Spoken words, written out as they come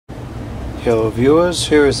Hello viewers,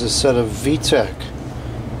 here is a set of Vtech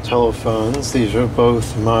telephones. These are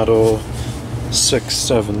both model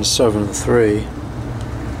 6773,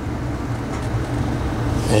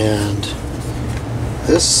 and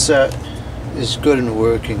this set is good and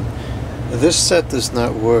working. This set does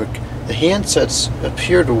not work. The handsets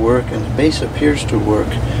appear to work and the base appears to work,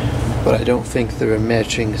 but I don't think they're a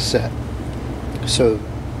matching set. So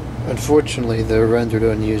unfortunately they're rendered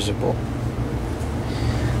unusable.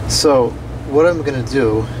 So what I'm going to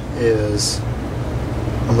do is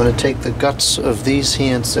I'm going to take the guts of these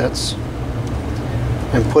handsets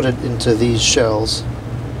and put it into these shells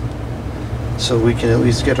so we can at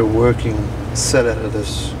least get a working set out of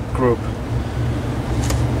this group.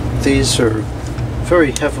 These are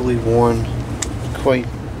very heavily worn, quite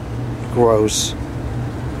gross,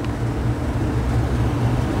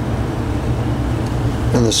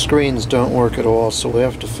 and the screens don't work at all, so we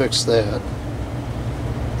have to fix that.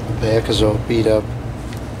 The back is all beat up.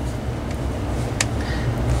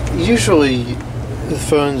 Usually the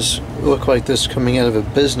phones look like this coming out of a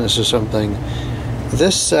business or something.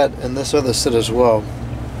 This set and this other set as well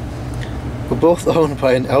were both owned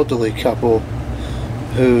by an elderly couple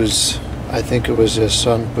whose, I think it was their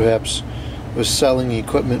son perhaps, was selling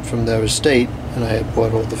equipment from their estate, and I had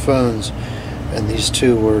bought all the phones, and these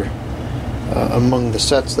two were among the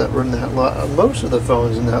sets that were in that lot. Most of the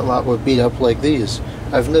phones in that lot were beat up like these.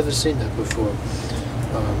 I've never seen that before.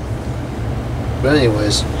 But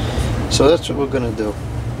anyways, so that's what we're going to do.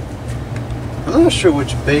 I'm not sure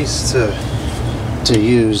which base to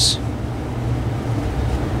use.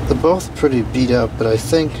 They're both pretty beat up, but I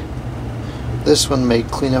think this one may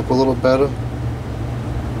clean up a little better.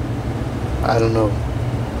 I don't know.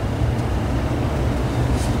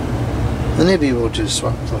 And maybe we'll just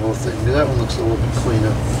swap the whole thing, because that one looks a little bit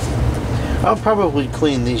cleaner. I'll probably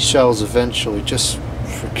clean these shells eventually, just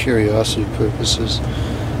for curiosity purposes.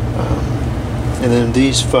 And then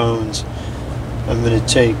these phones, I'm going to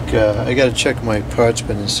take, I got to check my parts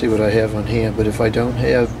bin and see what I have on hand, but if I don't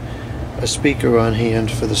have a speaker on hand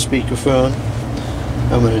for the speakerphone,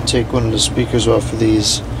 I'm going to take one of the speakers off of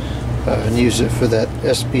these and use it for that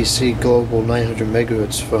SBC Global 900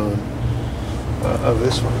 MHz phone.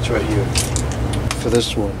 This one, it's right here, for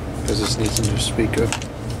this one, because this needs a new speaker.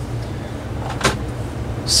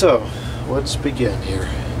 So, let's begin here.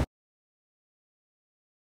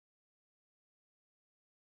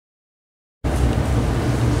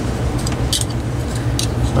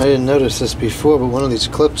 I didn't notice this before, but one of these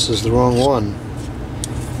clips is the wrong one.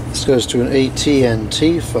 This goes to an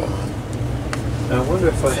AT&T phone. I wonder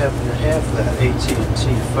if I happen to have that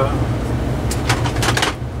AT&T phone.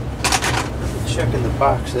 Let me check in the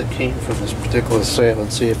box that came from this particular sale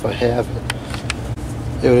and see if I have it.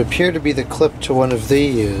 It would appear to be the clip to one of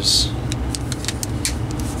these.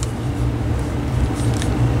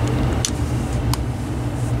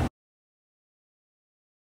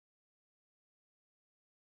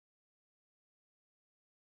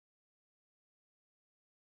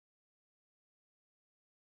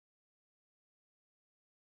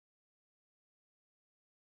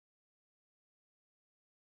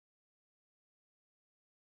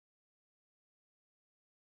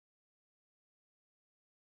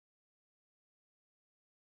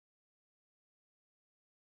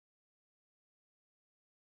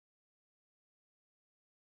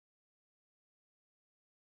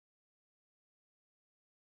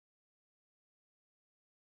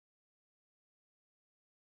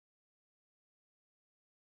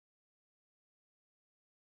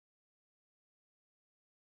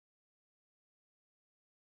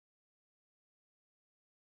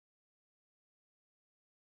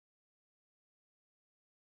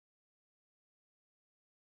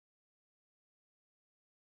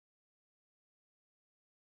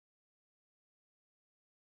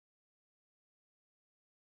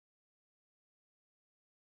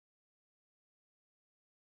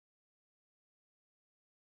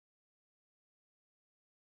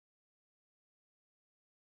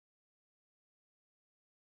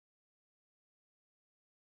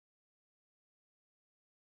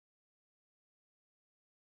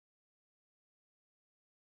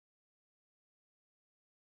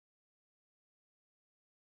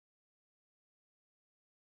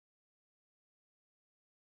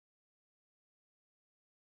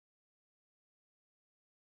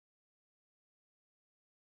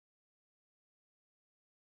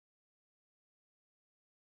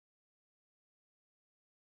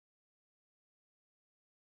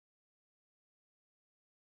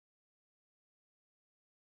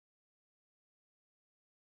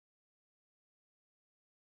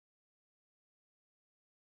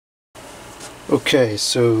 Okay,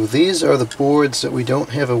 so these are the boards that we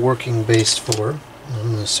don't have a working base for.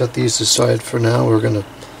 I'm going to set these aside for now. We're going to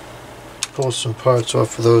pull some parts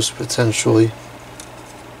off of those potentially.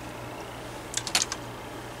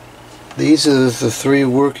 These are the 3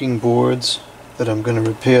 working boards that I'm going to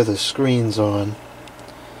repair the screens on.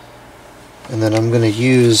 And then I'm going to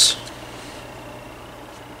use,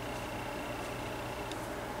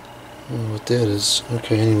 oh, what that is.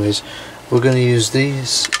 Okay, anyways, we're going to use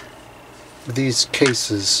these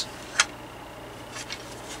cases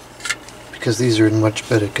because these are in much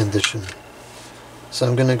better condition. So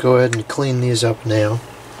I'm going to go ahead and clean these up now,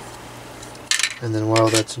 and then while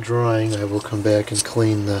that's drying I will come back and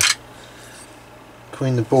clean the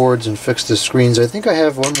boards and fix the screens. I think I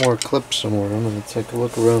have one more clip somewhere. I'm going to take a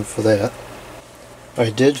look around for that. I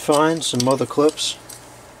did find some other clips.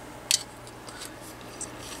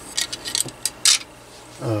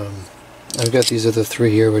 I've got these other 3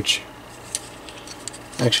 here, which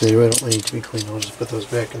actually they don't need to be cleaned. I'll just put those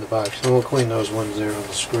back in the box, and we'll clean those ones there on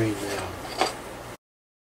the screen now.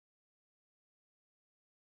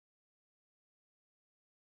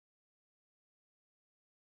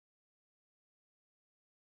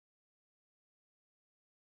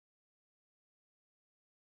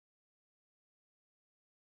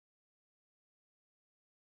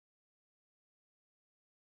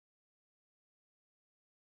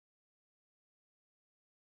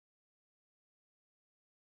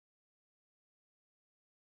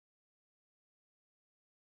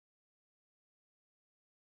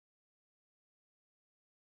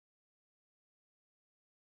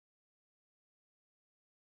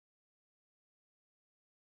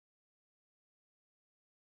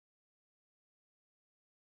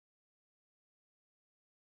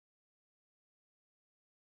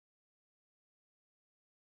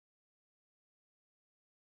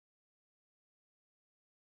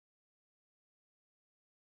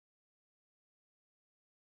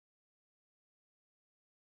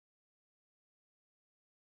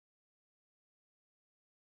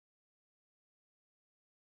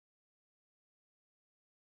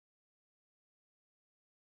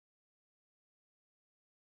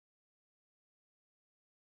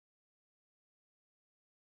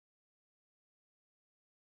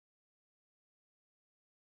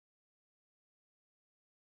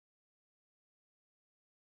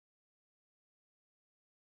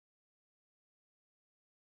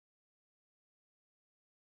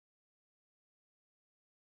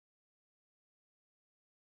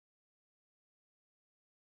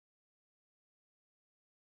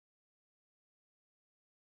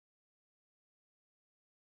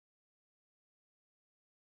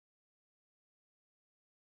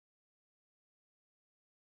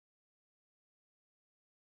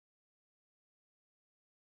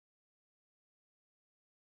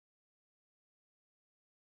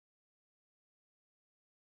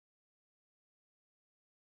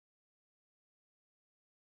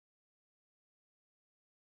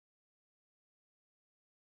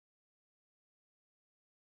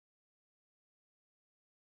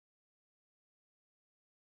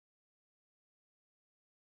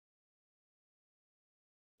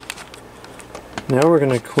 Now we're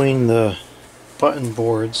going to clean the button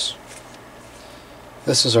boards.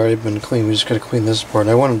 This has already been cleaned. We just got to clean this part.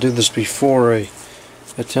 I want to do this before I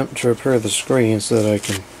attempt to repair the screen so that I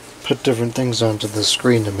can put different things onto the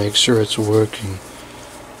screen to make sure it's working.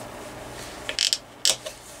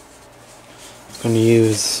 I'm going to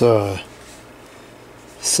use 70%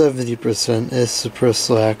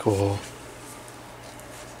 isopropyl alcohol.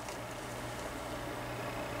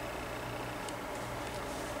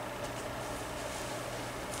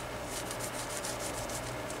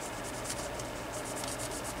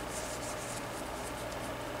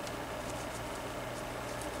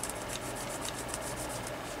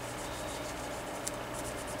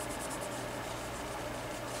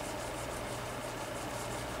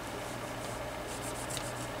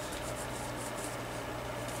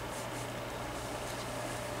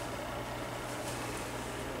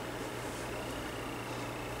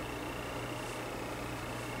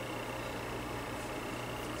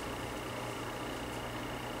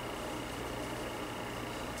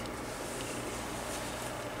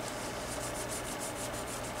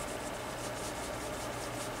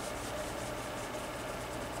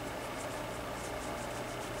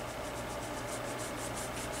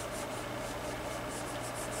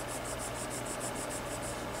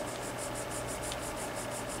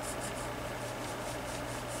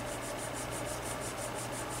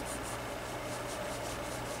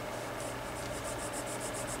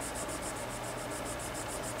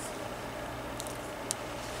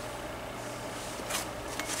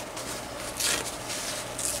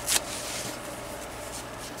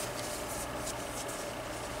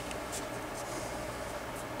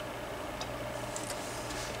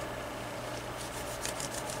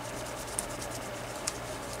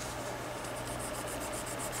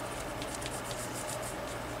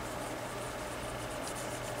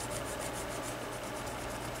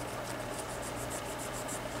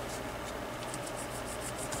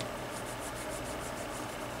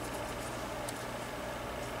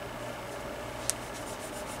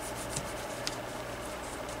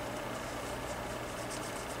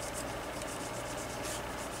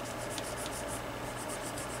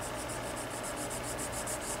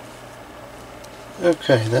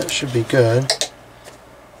 Okay, that should be good.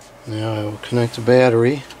 Now I will connect the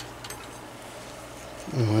battery.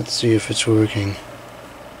 And let's see if it's working.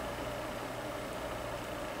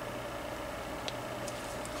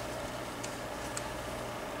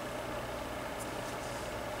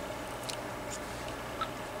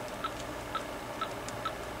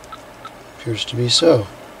 Appears to be so.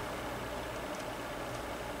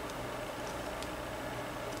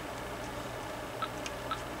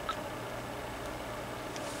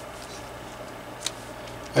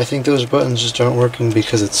 I think those buttons just aren't working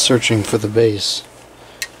because it's searching for the base.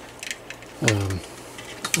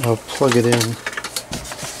 I'll plug it in.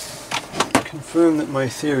 Confirm that my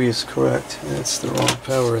theory is correct. That's the wrong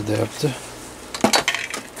power adapter.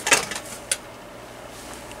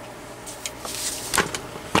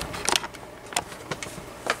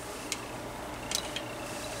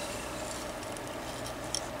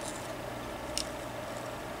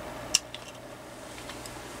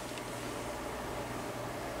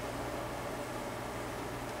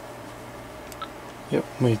 Yep,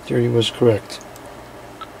 my theory was correct.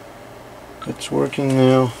 It's working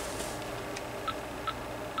now.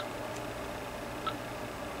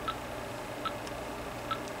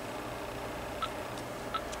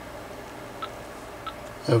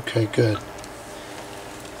 Okay, good.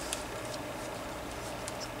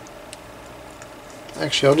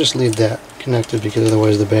 Actually, I'll just leave that connected because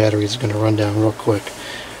otherwise the battery is going to run down real quick.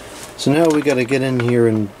 So now we got to get in here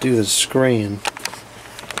and do the screen.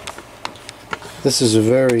 This is a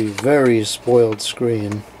very, very spoiled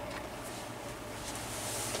screen.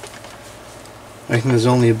 I think there's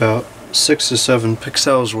only about 6 or 7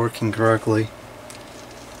 pixels working correctly.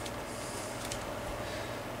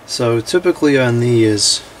 So typically on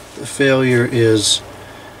these, the failure is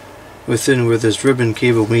within where this ribbon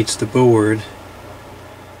cable meets the board,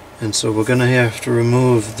 and so we're going to have to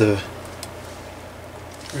remove the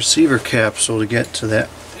receiver capsule to get to that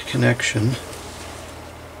connection.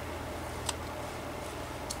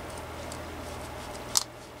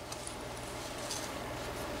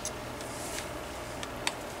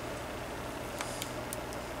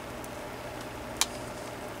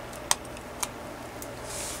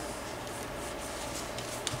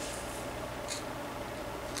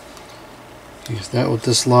 Because that will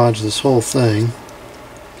dislodge this whole thing,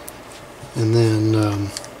 and then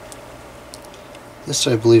this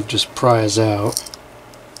I believe just pries out.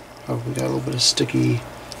 Oh, we got a little bit of sticky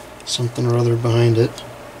something or other behind it.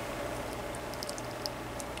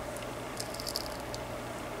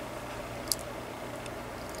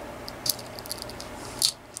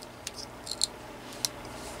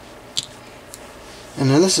 And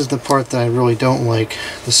then this is the part that I really don't like.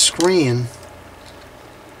 The screen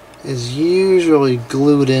is usually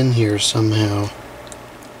glued in here somehow,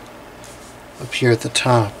 up here at the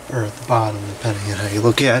top or at the bottom, depending on how you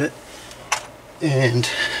look at it. And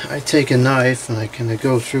I take a knife and I kind of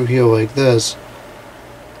go through here like this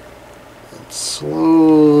and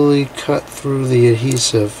slowly cut through the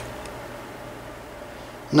adhesive.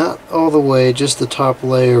 Not all the way, just the top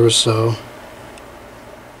layer or so.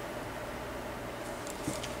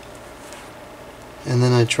 And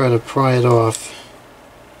then I try to pry it off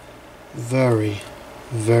very,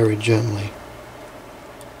 very gently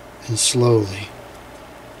and slowly.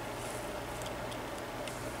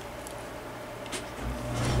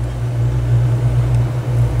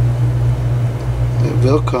 It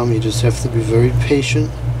will come, you just have to be very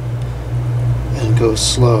patient and go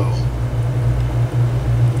slow.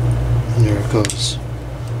 And there it goes.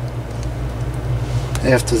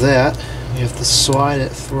 After that, you have to slide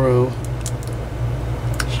it through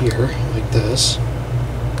here like this.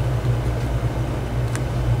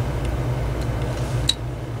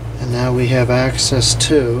 And now we have access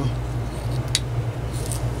to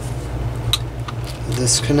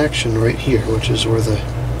this connection right here, which is where the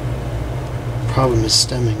problem is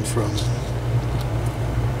stemming from.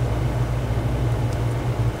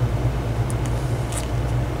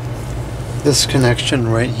 This connection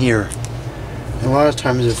right here. And a lot of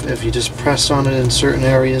times if you just press on it in certain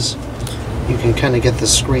areas, you can kind of get the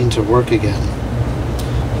screen to work again.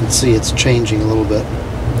 You can see it's changing a little bit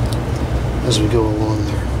as we go along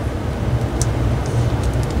there.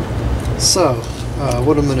 So,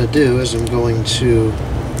 what I'm going to do is I'm going to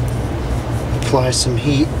apply some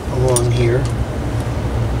heat along here.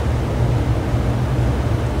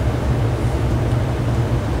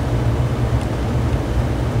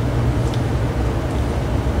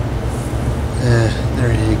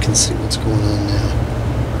 There you can see what's going on now.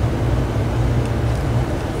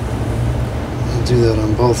 I'll do that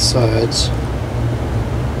on both sides.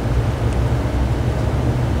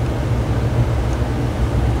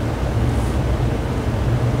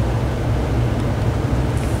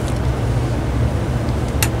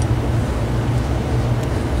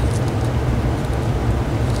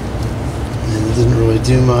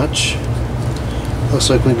 really do much. Looks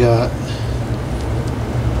like we got a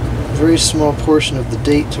very small portion of the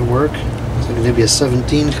date to work. Looks like maybe a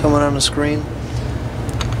 17 coming on the screen.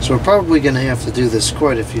 So we're probably going to have to do this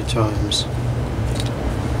quite a few times.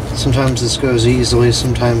 Sometimes this goes easily,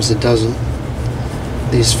 sometimes it doesn't.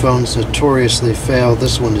 These phones notoriously fail.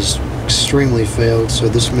 This one is extremely failed, so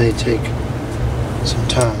this may take some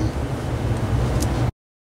time.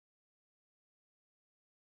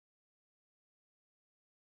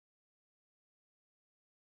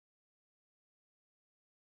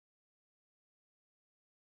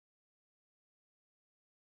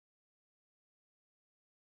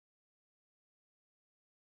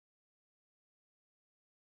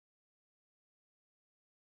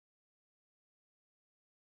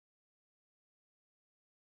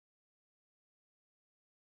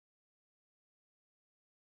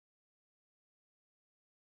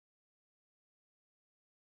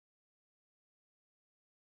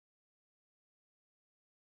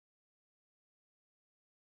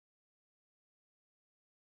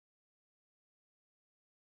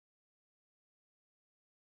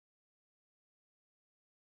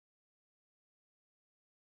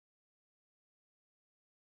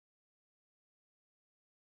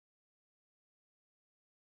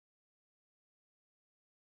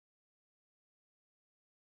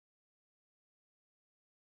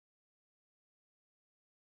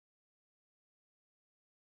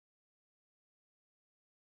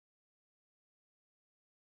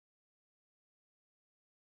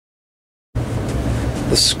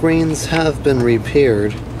 The screens have been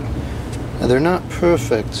repaired. Now, they're not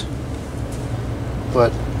perfect,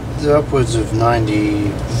 but they're upwards of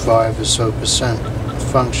 95 or so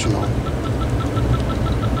 % functional.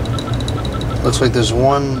 Looks like there's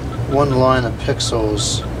one line of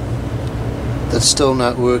pixels that's still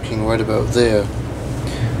not working right about there,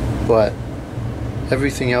 but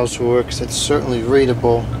everything else works. It's certainly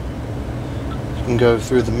readable. You can go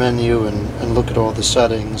through the menu and look at all the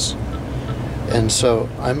settings. And so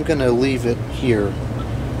I'm going to leave it here.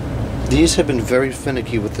 These have been very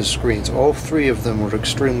finicky with the screens. All three of them were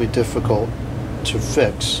extremely difficult to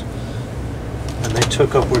fix. And they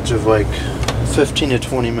took upwards of like 15 to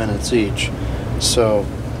 20 minutes each. So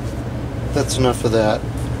that's enough of that.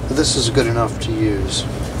 But this is good enough to use.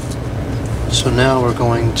 So now we're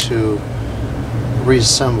going to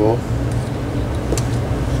reassemble.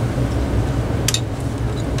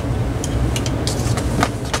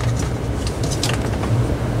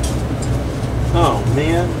 Oh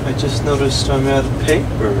man, I just noticed I'm out of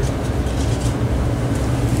paper.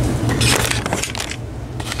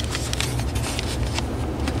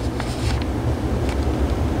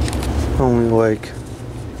 Only like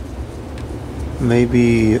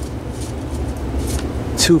maybe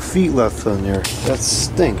 2 feet left on there. That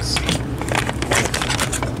stinks.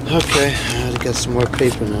 Okay, I gotta get some more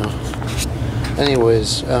paper now.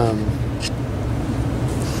 Anyways,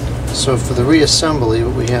 so for the reassembly,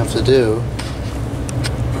 what we have to do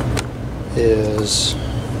is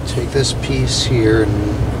take this piece here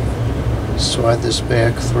and slide this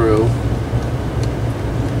back through.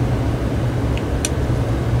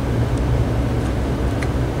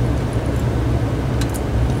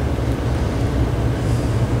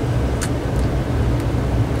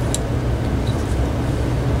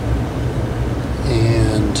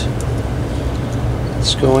 And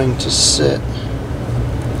it's going to sit.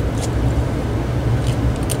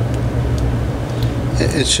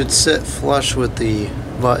 It should sit flush with the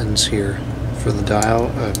buttons here for the dial,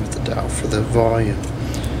 for the volume.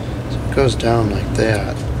 So it goes down like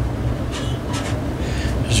that.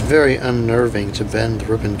 It's very unnerving to bend the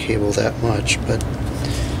ribbon cable that much, but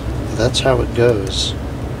that's how it goes.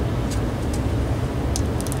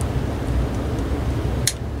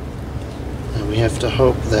 And we have to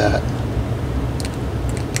hope that,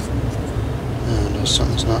 oh no,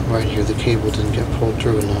 something's not right here. The cable didn't get pulled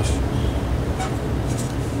through enough.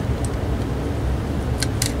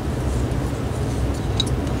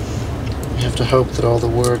 We have to hope that all the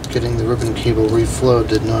work getting the ribbon cable reflowed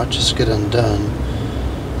did not just get undone,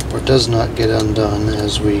 or does not get undone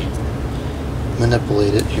as we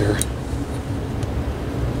manipulate it here.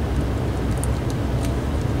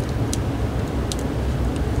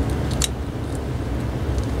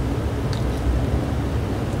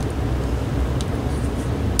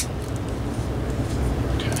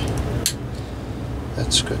 Okay,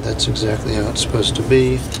 that's good. That's exactly how it's supposed to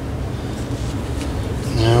be.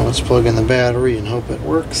 Now let's plug in the battery and hope it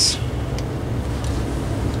works.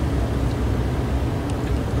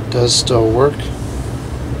 It does still work.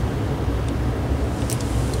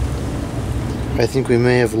 I think we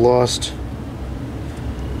may have lost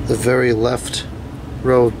the very left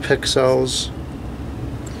row of pixels,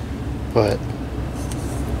 but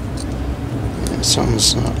yeah,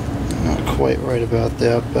 something's not quite right about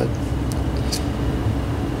that, but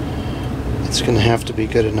it's going to have to be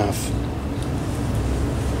good enough.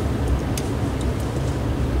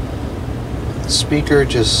 The speaker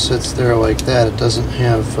just sits there like that. It doesn't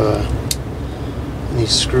have any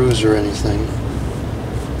screws or anything.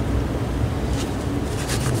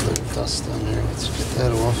 A little bit of dust on there. Let's get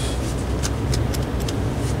that off.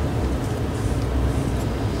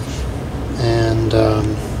 And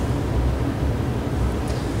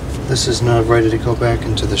this is now ready to go back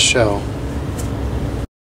into the shell.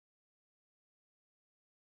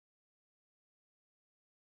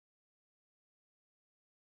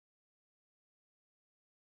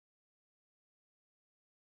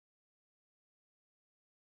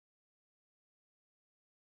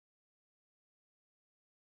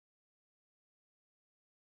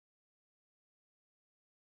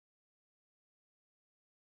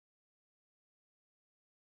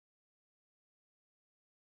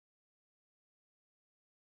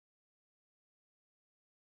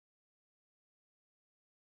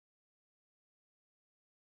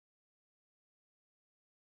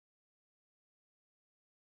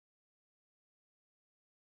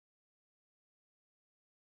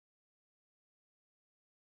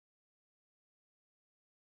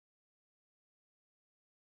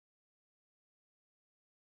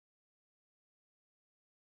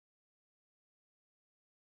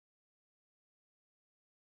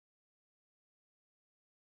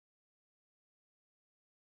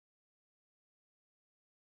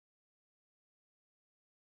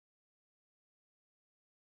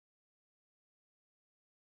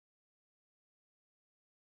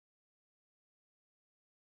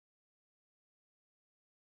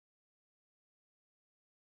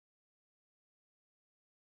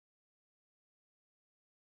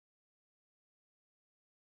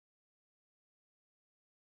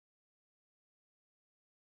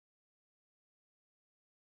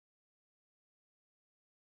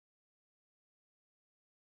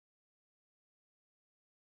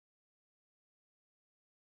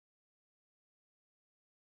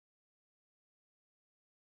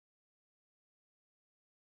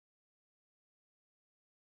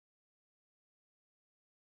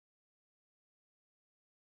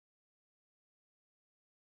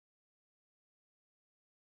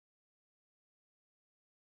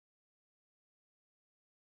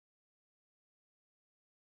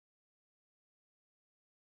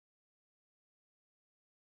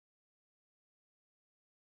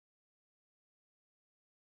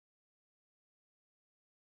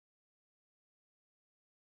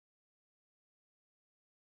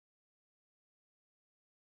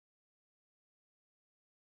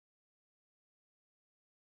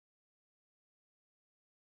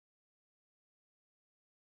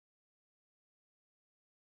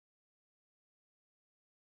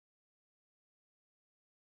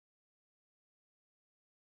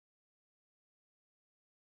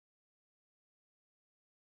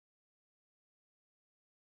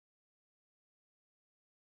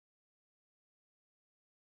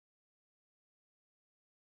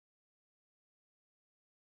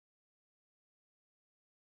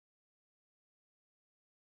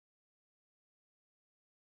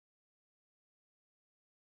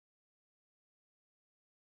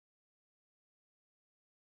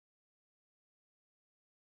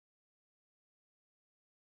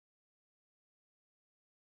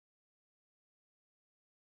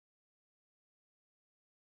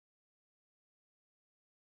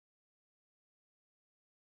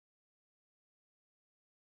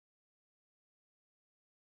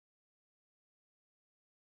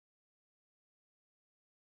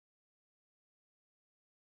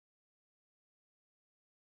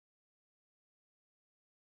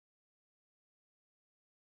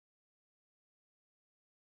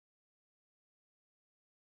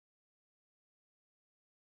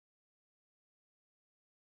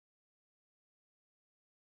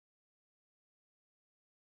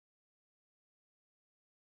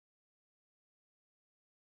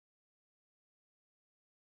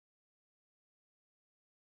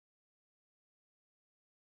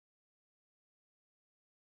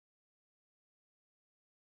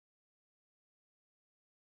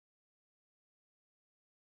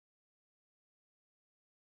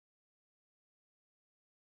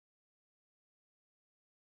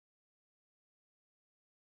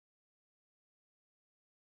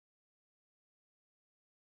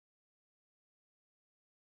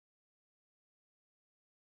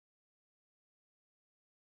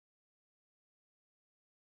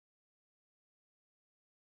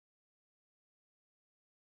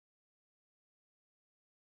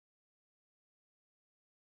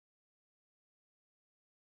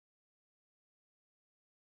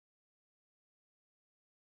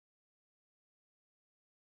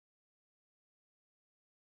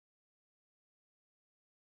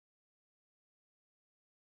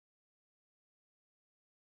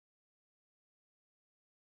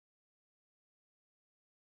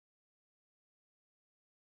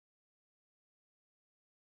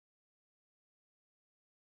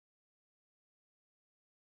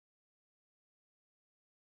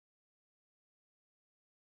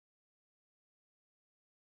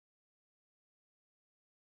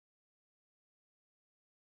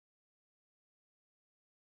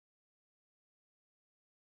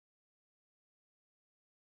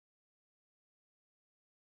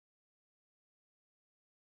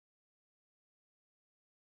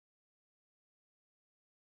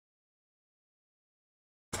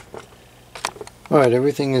 Alright,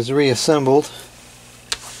 everything is reassembled.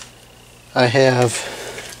 I have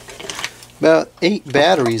about 8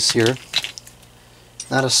 batteries here.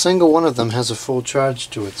 Not a single one of them has a full charge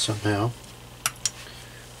to it somehow.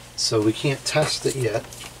 So we can't test it yet.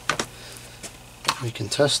 We can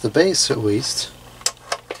test the base at least.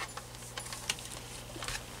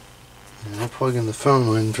 And I'll plug in the phone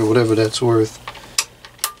line for whatever that's worth.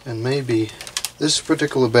 And maybe this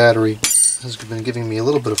particular battery has been giving me a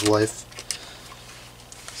little bit of life.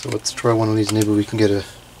 So let's try one of these, maybe we can get a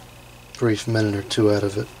brief minute or two out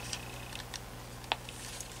of it.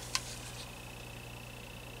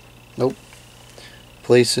 Nope.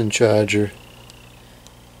 Place in charger.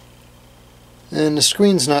 And the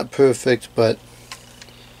screen's not perfect, but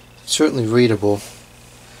certainly readable.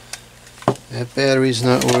 That battery's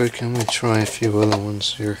not working. Let me try a few other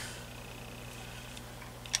ones here.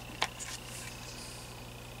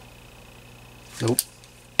 Nope.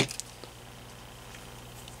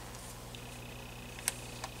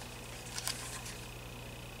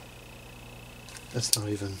 That's not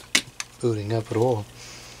even booting up at all.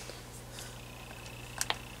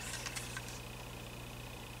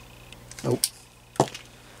 Nope.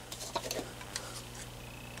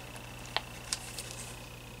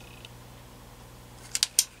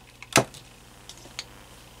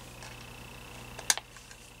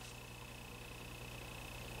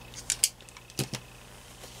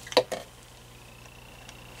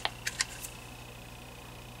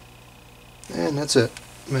 And that's it.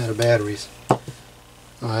 I'm out of batteries.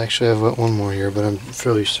 I actually have one more here, but I'm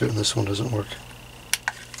fairly certain this one doesn't work.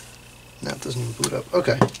 No, it doesn't boot up.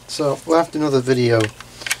 Okay, so we'll have to do another video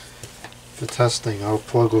for testing. I'll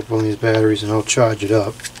plug up one of these batteries and I'll charge it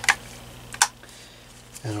up.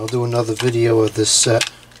 And I'll do another video of this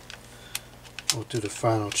set. We'll do the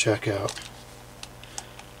final checkout,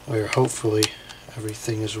 where hopefully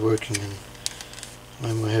everything is working. And why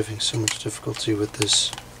am I having so much difficulty with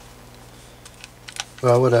this?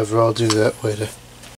 Well, whatever, I'll do that later.